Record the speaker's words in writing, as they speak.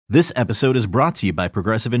This episode is brought to you by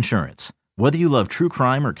Progressive Insurance. Whether you love true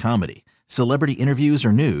crime or comedy, celebrity interviews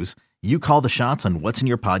or news, you call the shots on what's in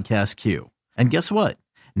your podcast queue. And guess what?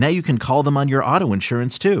 Now you can call them on your auto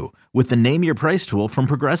insurance too with the Name Your Price tool from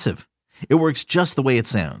Progressive. It works just the way it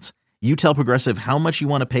sounds. You tell Progressive how much you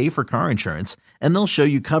want to pay for car insurance, and they'll show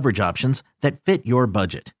you coverage options that fit your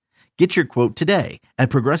budget. Get your quote today at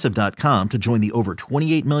Progressive.com to join the over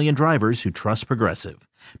 28 million drivers who trust Progressive.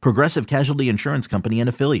 Progressive Casualty Insurance Company and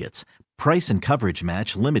Affiliates. Price and coverage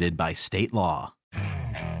match limited by state law.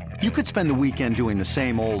 You could spend the weekend doing the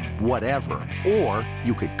same old whatever, or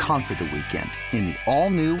you could conquer the weekend in the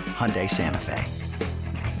all-new Hyundai Santa Fe.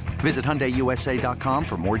 Visit HyundaiUSA.com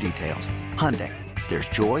for more details. Hyundai, there's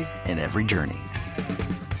joy in every journey.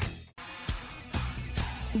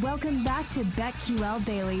 Welcome back to BetQL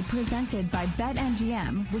Daily, presented by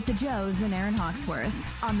BetMGM with the Joes and Aaron Hawksworth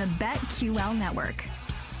on the BetQL Network.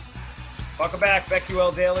 Welcome back,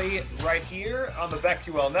 BetQL Daily, right here on the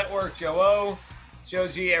BetQL Network. Joe O, Joe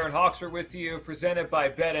G, Aaron Hawksworth with you, presented by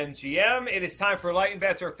BetMGM. It is time for Light and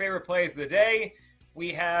Bets, our favorite plays of the day.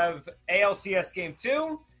 We have ALCS Game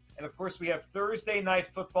 2, and of course we have Thursday Night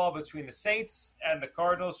Football between the Saints and the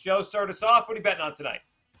Cardinals. Joe, start us off. What are you betting on tonight?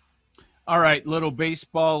 All right, little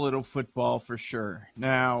baseball, little football for sure.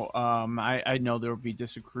 Now, I know there will be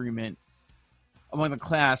disagreement among the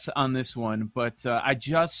class on this one, but I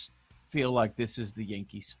just feel like this is the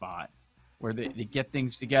Yankee spot where they get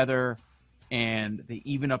things together and they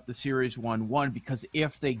even up the series 1-1, because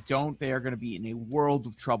if they don't, they are going to be in a world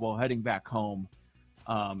of trouble heading back home,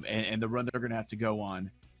 and the run they're going to have to go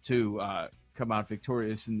on to come out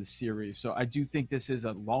victorious in the series. So I do think this is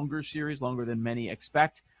a longer series, longer than many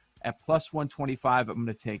expect. At plus 125, I'm going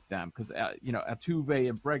to take them because, Altuve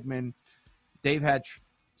and Bregman, they've had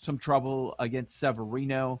some trouble against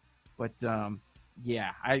Severino. But,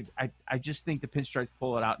 I just think the Pinstripes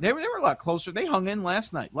pull it out. They were a lot closer. They hung in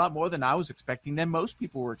last night, a lot more than I was expecting, than most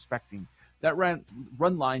people were expecting. That run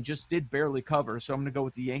line just did barely cover. So I'm going to go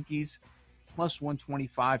with the Yankees plus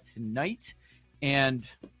 125 tonight. And,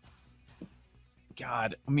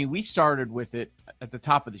 God, I mean, we started with it at the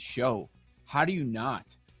top of the show. How do you not?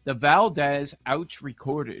 The Valdez outs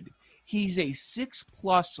recorded. He's a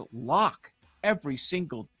 6+ lock every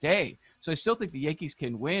single day. So I still think the Yankees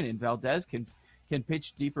can win, and Valdez can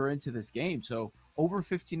pitch deeper into this game. So over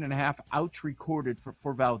 15.5 outs recorded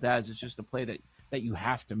for Valdez is just a play that you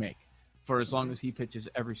have to make for as long as he pitches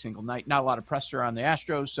every single night. Not a lot of pressure on the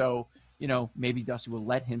Astros, so maybe Dusty will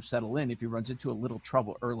let him settle in if he runs into a little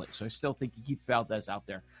trouble early. So I still think he keeps Valdez out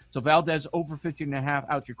there. So Valdez over 15.5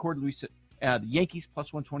 outs recorded. The Yankees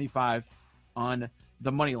plus 125 on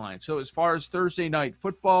the money line. So as far as Thursday night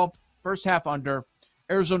football, first half under,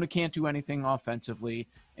 Arizona can't do anything offensively,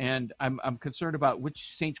 and I'm concerned about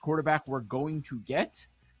which Saints quarterback we're going to get.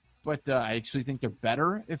 But I actually think they're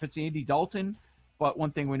better if it's Andy Dalton. But one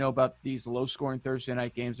thing we know about these low-scoring Thursday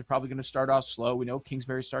night games, they're probably going to start off slow. We know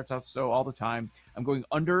Kingsbury starts off slow all the time. I'm going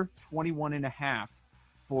under 21.5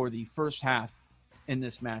 for the first half in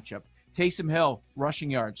this matchup. Taysom Hill, rushing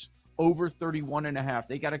yards, over 31.5.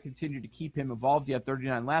 They got to continue to keep him involved. He had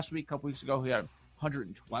 39 last week. A couple weeks ago, he had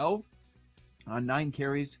 112 on 9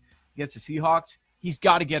 carries against the Seahawks. He's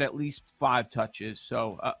got to get at least 5 touches.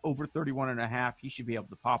 So over 31.5, he should be able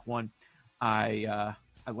to pop one. I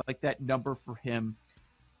like that number for him.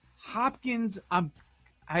 Hopkins,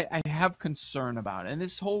 I have concern about it. And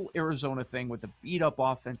this whole Arizona thing with the beat-up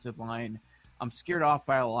offensive line, I'm scared off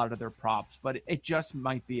by a lot of their props. But it just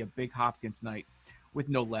might be a big Hopkins night with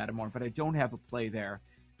no Lattimore, but I don't have a play there.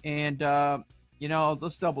 And,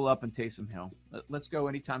 let's double up on Taysom Hill. Let's go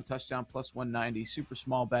anytime touchdown plus 190, super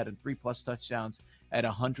small bet, and 3+ touchdowns at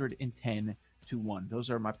 110-1. Those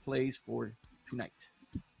are my plays for tonight.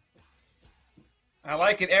 I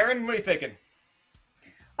like it. Aaron, what are you thinking?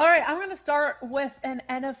 All right, I'm going to start with an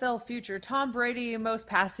NFL future. Tom Brady, most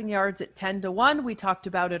passing yards at 10-1. We talked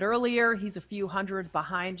about it earlier. He's a few hundred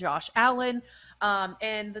behind Josh Allen.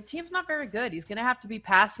 And the team's not very good. He's going to have to be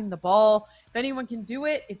passing the ball. If anyone can do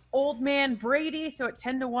it, it's old man Brady. So at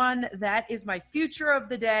 10-1, that is my future of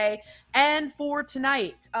the day. And for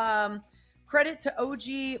tonight, credit to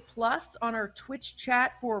OG Plus on our Twitch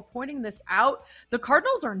chat for pointing this out. The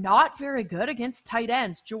Cardinals are not very good against tight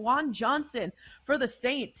ends. Juwan Johnson for the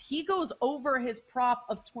Saints, he goes over his prop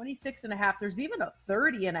of 26.5. There's even a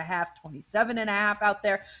 30.5, 27.5 out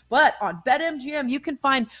there. But on BetMGM, you can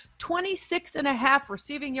find 26.5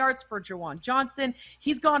 receiving yards for Juwan Johnson.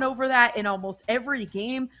 He's gone over that in almost every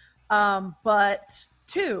game, but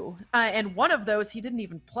two. And one of those, he didn't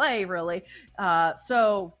even play, really.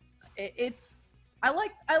 So it's I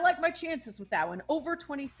like my chances with that one. Over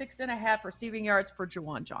 26.5 receiving yards for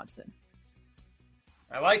Juwan Johnson.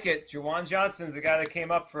 I like it. Juwan Johnson's the guy that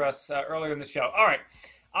came up for us earlier in the show. All right.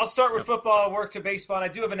 I'll start with football, work to baseball, and I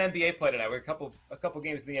do have an NBA play tonight. We have a couple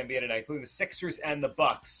games in the NBA tonight, including the Sixers and the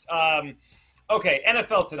Bucks. Okay,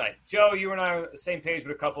 NFL tonight. Joe, you and I are on the same page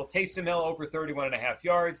with a couple. Taysom Hill over 31.5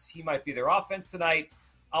 yards. He might be their offense tonight.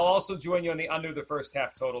 I'll also join you on the under the first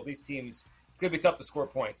half total. These teams, it's going to be tough to score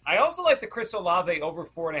points. I also like the Chris Olave over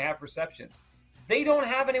 4.5 receptions. They don't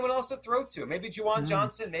have anyone else to throw to. Maybe Juwan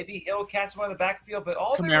Johnson, maybe Hill catch one in the backfield, but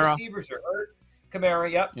all their receivers are hurt.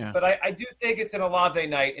 Kamara, yep. Yeah. But I do think it's an Olave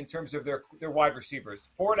night in terms of their wide receivers.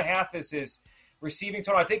 4.5 is his receiving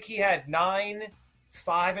total. I think he had 9,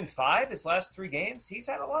 5, and 5 his last 3 games. He's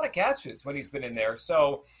had a lot of catches when he's been in there.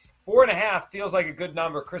 So 4.5 feels like a good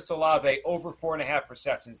number. Chris Olave over 4.5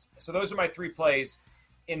 receptions. So those are my 3 plays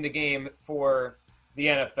in the game for the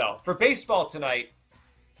NFL. For baseball tonight,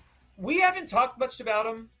 we haven't talked much about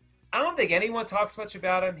him. I don't think anyone talks much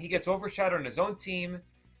about him. He gets overshadowed on his own team.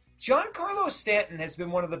 Giancarlo Stanton has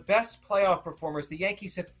been one of the best playoff performers the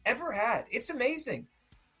Yankees have ever had. It's amazing.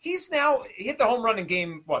 He hit the home run in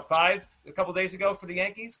game, 5, a couple days ago for the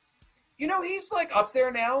Yankees? You know, he's like up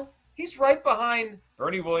there now. He's right behind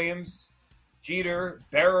Bernie Williams, Jeter,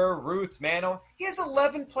 Berra, Ruth, Mano. He has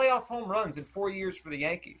 11 playoff home runs in 4 years for the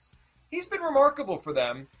Yankees. He's been remarkable for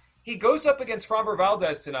them. He goes up against Framber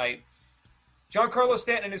Valdez tonight. Giancarlo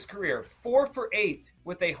Stanton in his career, 4 for 8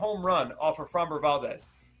 with a home run off of Framber Valdez.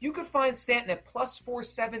 You could find Stanton at plus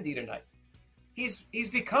 470 tonight. He's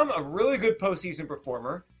become a really good postseason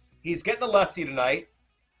performer. He's getting a lefty tonight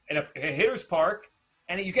in a hitter's park,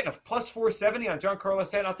 and you're getting a plus 470 on Giancarlo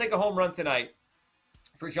Stanton. I'll take a home run tonight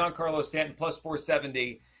for Giancarlo Stanton, plus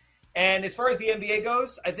 470. And as far as the NBA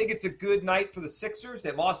goes, I think it's a good night for the Sixers.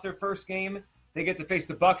 They lost their first game. They get to face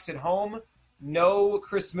the Bucks at home. No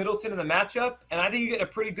Chris Middleton in the matchup, and I think you get a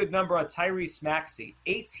pretty good number on Tyrese Maxey.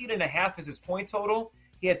 18.5 is his point total.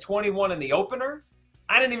 He had 21 in the opener.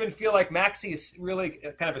 I didn't even feel like Maxey really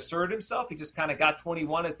kind of asserted himself. He just kind of got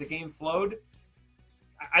 21 as the game flowed.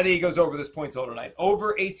 I think he goes over this point total tonight.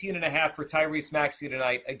 Over 18.5 for Tyrese Maxey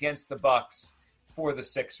tonight against the Bucks for the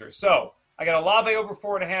Sixers. So I got Olave over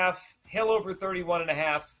 4.5, Hill over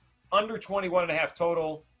 31.5, under 21.5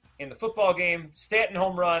 total in the football game. Stanton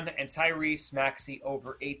home run and Tyrese Maxey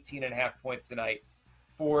over 18.5 points tonight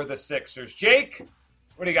for the Sixers. Jake,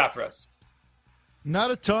 what do you got for us?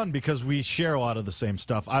 Not a ton because we share a lot of the same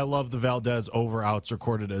stuff. I love the Valdez over-outs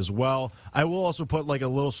recorded as well. I will also put like a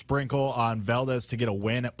little sprinkle on Valdez to get a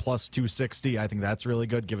win at plus 260. I think that's really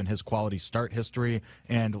good given his quality start history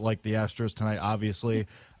and like the Astros tonight, obviously.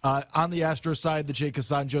 On the Astros side, the Jake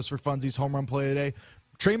Hassan just for funsies home run play today.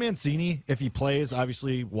 Trey Mancini, if he plays,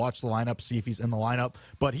 obviously watch the lineup, see if he's in the lineup.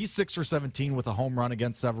 But he's 6 for 17 with a home run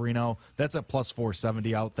against Severino. That's at plus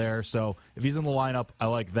 470 out there. So if he's in the lineup, I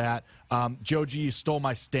like that. Joe G stole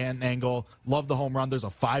my Stanton angle. Love the home run. There's a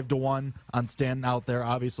 5-1 on Stanton out there,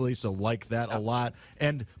 obviously. So like that a lot.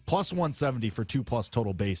 And plus 170 for 2+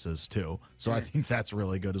 total bases, too. So I think that's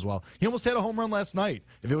really good as well. He almost had a home run last night.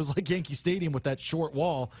 If it was like Yankee Stadium with that short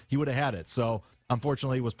wall, he would have had it. So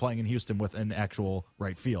unfortunately, he was playing in Houston with an actual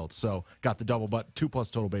right field. So got the double, but 2+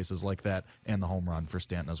 total bases like that and the home run for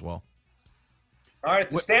Stanton as well. All right,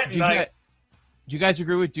 it's Stanton night. Do you guys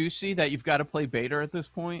agree with Ducey that you've got to play Bader at this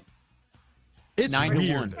point? It's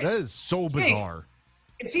 9-1. That is so bizarre.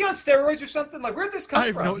 Is he on steroids or something? Like, where'd this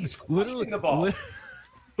come from? He's crushing the ball.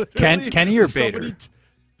 Kenny or Bader?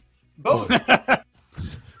 Both.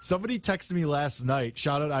 Somebody texted me last night.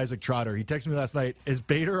 Shout out Isaac Trotter. He texted me last night, is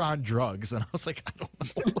Bader on drugs? And I was like, I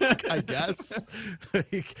don't know. Like, I guess.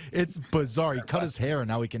 It's bizarre. He cut his hair and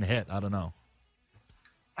now he can hit. I don't know.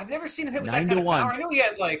 I've never seen him hit with that kind of power. I know he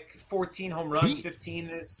had like 14 home runs, 15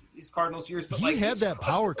 in his Cardinals years. But he had that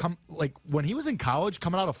power come like when he was in college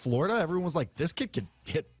coming out of Florida. Everyone was like, this kid could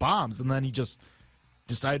hit bombs. And then he just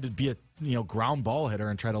decided to be a ground ball hitter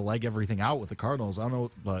and try to leg everything out with the Cardinals. I don't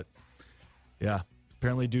know, but yeah.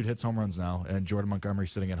 Apparently, dude hits home runs now, and Jordan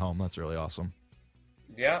Montgomery's sitting at home. That's really awesome.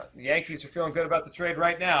 Yeah, the Yankees are feeling good about the trade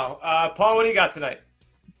right now. Paul, what do you got tonight?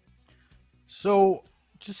 So,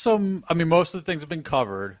 just most of the things have been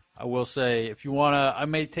covered. I will say, if you want to, I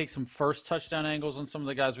may take some first touchdown angles on some of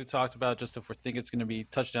the guys we talked about, just if we think it's going to be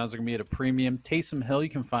touchdowns are going to be at a premium. Taysom Hill, you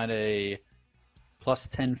can find a plus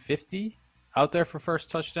 1050 out there for first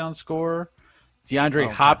touchdown scorer. DeAndre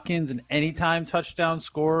Hopkins, an anytime touchdown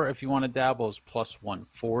scorer, if you want to dabble, is plus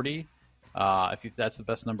 140. That's the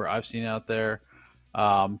best number I've seen out there.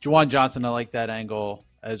 Juwan Johnson, I like that angle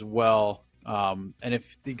as well. And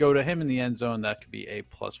if you go to him in the end zone, that could be a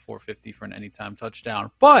plus 450 for an anytime touchdown.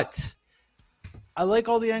 But I like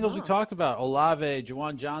all the angles we talked about. Olave,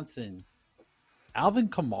 Juwan Johnson, Alvin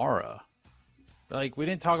Kamara. Like, we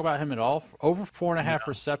didn't talk about him at all. Over 4.5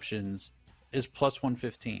 receptions is plus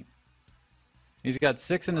 115. He's got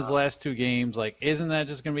 6 in his last 2 games. Like, isn't that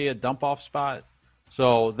just going to be a dump-off spot?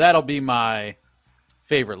 So that'll be my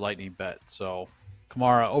favorite Lightning bet. So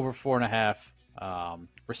Kamara over 4.5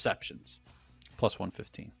 receptions, plus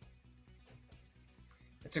 115.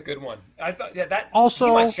 It's a good one. I thought that also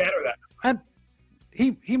he might shatter that. And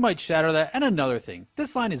he might shatter that. And another thing,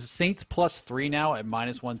 this line is Saints plus 3 now at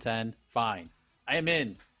minus 110. Fine, I am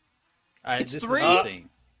in. This 3? Is insane.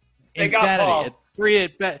 They Insanity. got Paul. At 3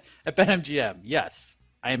 at BetMGM. Yes,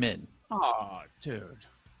 I am in. Oh, dude.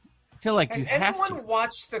 I feel like Has anyone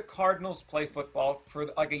watched the Cardinals play football for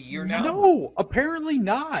like a year now? No, apparently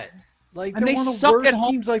not. Like, and they're they one of the suck worst at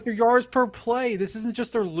home. teams. Like, their yards per play. This isn't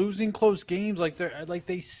just they're losing close games. Like,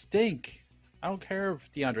 they stink. I don't care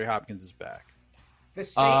if DeAndre Hopkins is back. The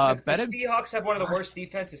Seahawks have one of the worst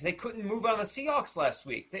defenses. They couldn't move on the Seahawks last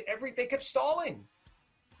week. They kept stalling.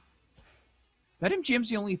 BetMGM's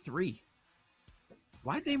the only 3.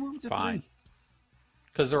 Why'd they move to 3?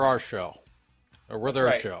 Because they're our show. Or we're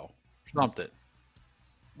their show. Trumped it.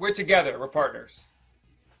 We're together. We're partners.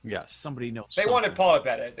 Yes. Somebody knows. They wanted Paul to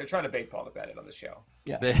bet it. They're trying to bait Paul to bet it on the show.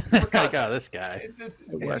 Yeah. Like, oh, this guy.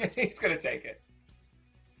 He's going to take it.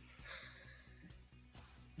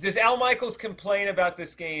 Does Al Michaels complain about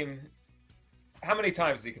this game? How many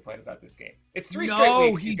times does he complain about this game? It's 3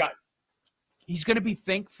 straight weeks He's going to be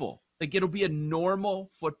thankful. Like, it'll be a normal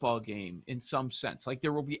football game in some sense. Like,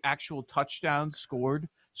 there will be actual touchdowns scored.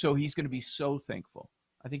 So he's going to be so thankful.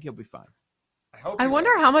 I think he'll be fine. I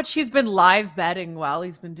wonder how much he's been live betting while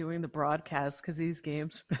he's been doing the broadcast, because these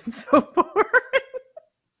games have been so boring.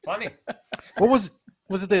 Funny. What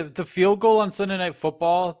was it the field goal on Sunday Night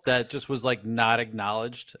Football that just was like not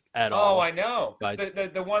acknowledged at all? Oh, I know.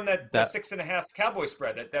 The one the 6.5 Cowboy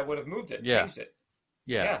spread that would have moved it, changed it.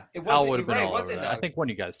 Yeah. It wasn't, Al would have been all over wasn't that. I think one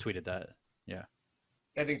of you guys tweeted that. Yeah.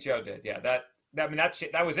 I think Joe did. Yeah. That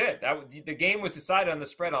was it. The game was decided on the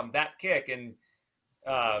spread on that kick, and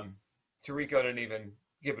Tirico didn't even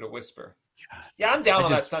give it a whisper. Yeah, I'm down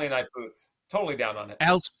on that Sunday night booth. Totally down on it.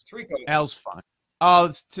 Al's fine.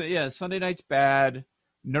 Oh, Sunday night's bad.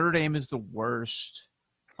 Notre Dame is the worst.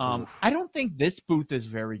 I don't think this booth is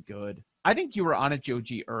very good. I think you were on it, Joe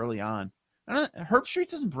G, early on. Herb Street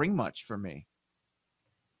doesn't bring much for me.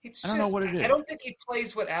 I don't know what it is. I don't think he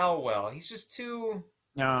plays with Al well. He's just too.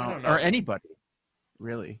 No, I don't know. or anybody,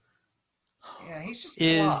 really. Yeah, he's just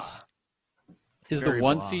Is the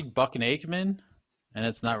 1 seed Buck and Aikman, and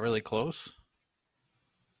it's not really close?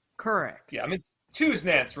 Correct. Yeah, I mean, 2's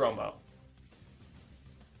Nance Romo.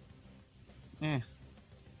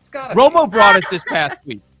 It's gotta Romo brought it this past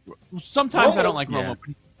week. Sometimes I don't like Romo,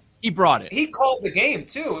 but he brought it. He called the game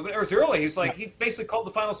too. It was early. He was like, he basically called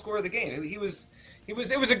the final score of the game. It was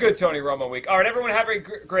a good Tony Romo week. All right, everyone, have a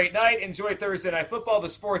great night. Enjoy Thursday Night Football, the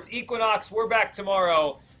Sports Equinox. We're back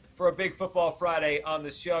tomorrow for a big Football Friday on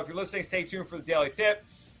the show. If you're listening, stay tuned for the Daily Tip.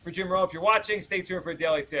 For Jim Rowe, if you're watching, stay tuned for a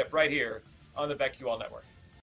Daily Tip right here on the BetQL Network.